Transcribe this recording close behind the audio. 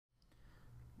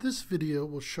This video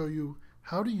will show you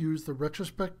how to use the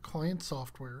Retrospect client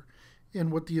software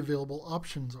and what the available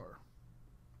options are.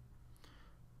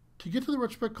 To get to the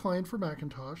Retrospect client for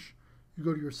Macintosh, you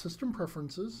go to your System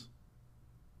Preferences,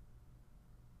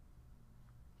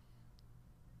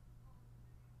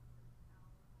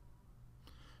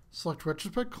 select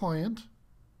Retrospect Client,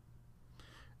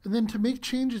 and then to make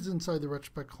changes inside the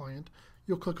Retrospect client,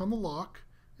 you'll click on the lock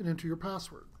and enter your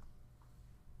password.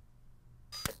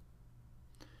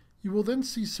 You will then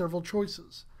see several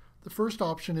choices. The first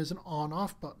option is an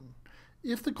on-off button.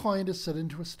 If the client is set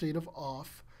into a state of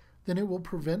off, then it will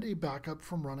prevent a backup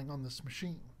from running on this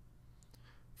machine.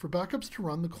 For backups to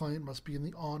run, the client must be in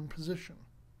the on position.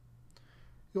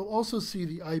 You'll also see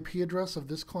the IP address of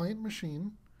this client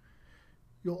machine.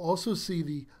 You'll also see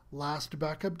the last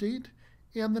backup date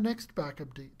and the next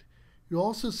backup date. You'll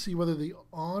also see whether the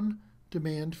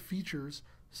on-demand features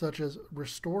such as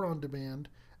Restore on Demand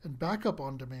and Backup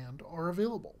on Demand are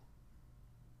available.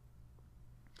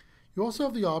 You also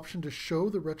have the option to show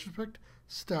the Retrospect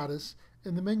status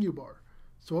in the menu bar.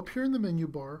 So up here in the menu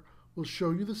bar, we'll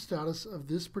show you the status of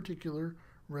this particular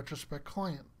Retrospect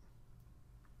client.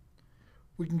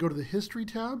 We can go to the History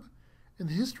tab, and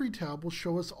the History tab will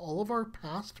show us all of our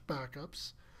past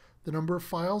backups, the number of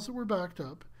files that were backed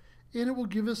up, and it will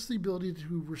give us the ability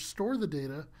to restore the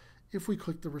data if we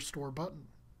click the Restore button.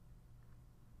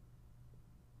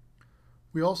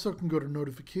 We also can go to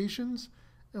Notifications,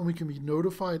 and we can be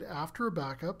notified after a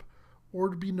backup or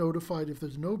to be notified if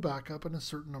there's no backup in a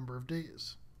certain number of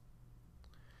days.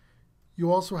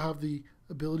 You also have the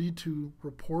ability to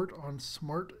report on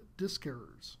smart disk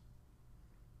errors.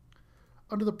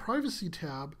 Under the Privacy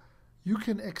tab, you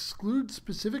can exclude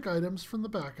specific items from the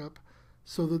backup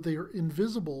so that they are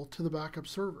invisible to the backup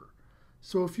server.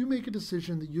 So if you make a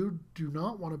decision that you do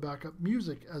not want to back up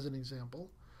music, as an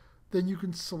example, then you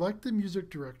can select the music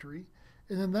directory,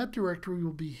 and then that directory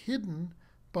will be hidden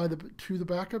to the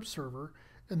backup server,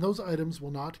 and those items will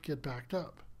not get backed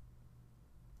up.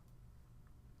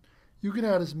 You can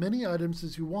add as many items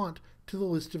as you want to the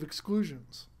list of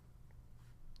exclusions.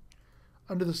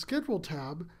 Under the Schedule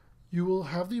tab, you will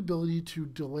have the ability to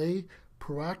delay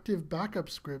proactive backup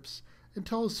scripts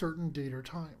until a certain date or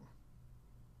time.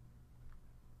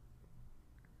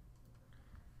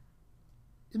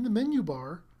 In the menu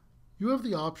bar, you have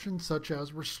the options such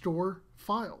as Restore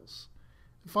Files.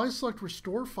 If I select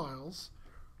Restore Files,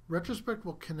 Retrospect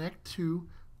will connect to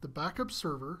the backup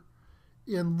server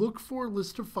and look for a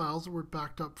list of files that were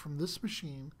backed up from this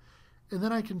machine, and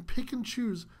then I can pick and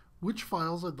choose which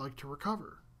files I'd like to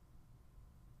recover.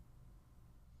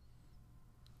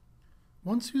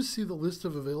 Once you see the list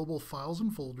of available files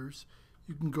and folders,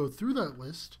 you can go through that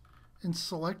list and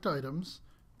select items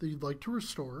that you'd like to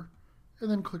restore,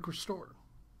 and then click Restore.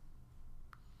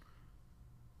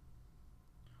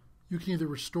 You can either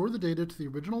restore the data to the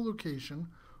original location,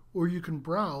 or you can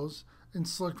browse and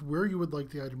select where you would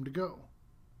like the item to go.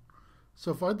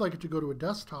 So if I'd like it to go to a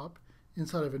desktop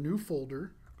inside of a new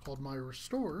folder called My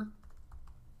Restore,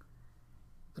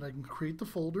 then I can create the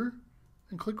folder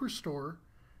and click Restore,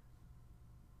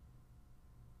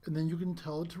 and then you can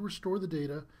tell it to restore the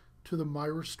data to the My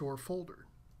Restore folder.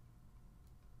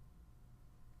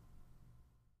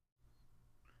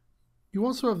 You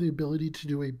also have the ability to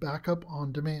do a backup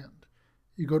on demand.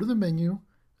 You go to the menu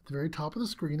at the very top of the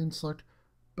screen and select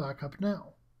Backup Now.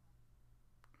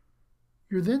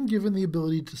 You're then given the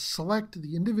ability to select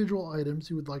the individual items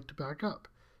you would like to back up.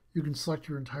 You can select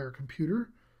your entire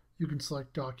computer, you can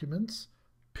select documents,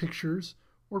 pictures,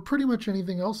 or pretty much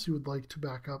anything else you would like to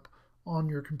back up on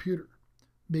your computer.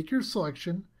 Make your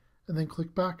selection and then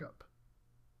click Backup.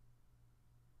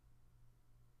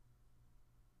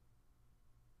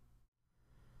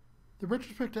 The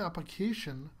Retrospect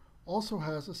application also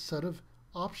has a set of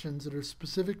options that are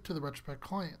specific to the Retrospect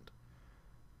client.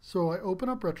 So I open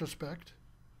up Retrospect,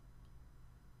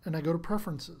 and I go to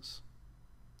Preferences,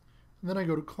 and then I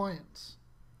go to Clients.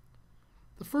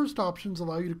 The first options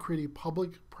allow you to create a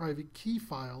public-private key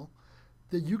file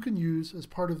that you can use as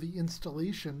part of the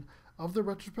installation of the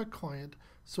Retrospect client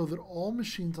so that all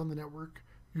machines on the network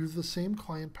use the same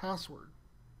client password.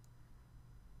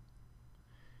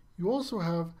 You also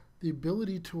have the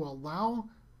ability to allow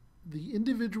the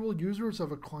individual users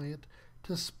of a client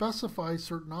to specify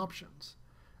certain options.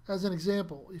 As an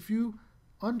example, if you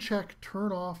uncheck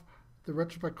Turn off the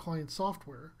Retrospect client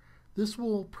software, this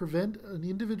will prevent an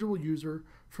individual user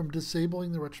from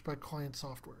disabling the Retrospect client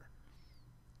software.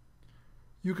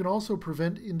 You can also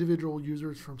prevent individual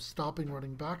users from stopping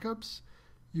running backups.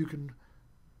 You can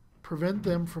prevent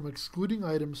them from excluding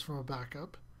items from a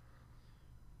backup.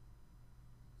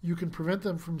 You can prevent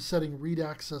them from setting read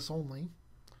access only.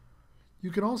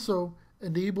 You can also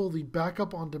enable the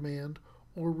backup on demand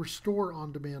or restore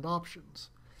on demand options.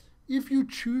 If you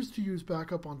choose to use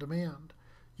backup on demand,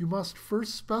 you must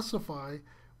first specify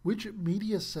which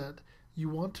media set you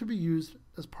want to be used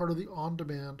as part of the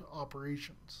on-demand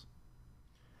operations.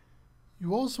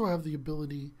 You also have the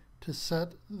ability to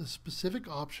set the specific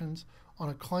options on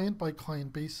a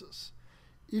client-by-client basis.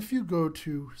 If you go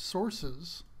to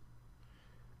Sources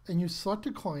and you select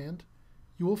a client,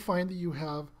 you will find that you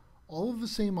have all of the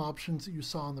same options that you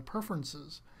saw in the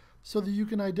preferences, so that you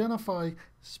can identify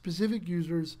specific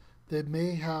users that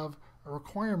may have a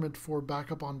requirement for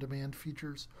backup on demand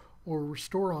features or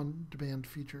restore on demand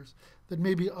features that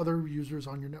maybe other users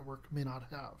on your network may not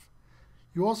have.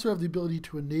 You also have the ability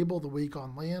to enable the wake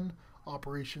on LAN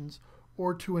operations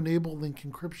or to enable link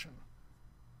encryption.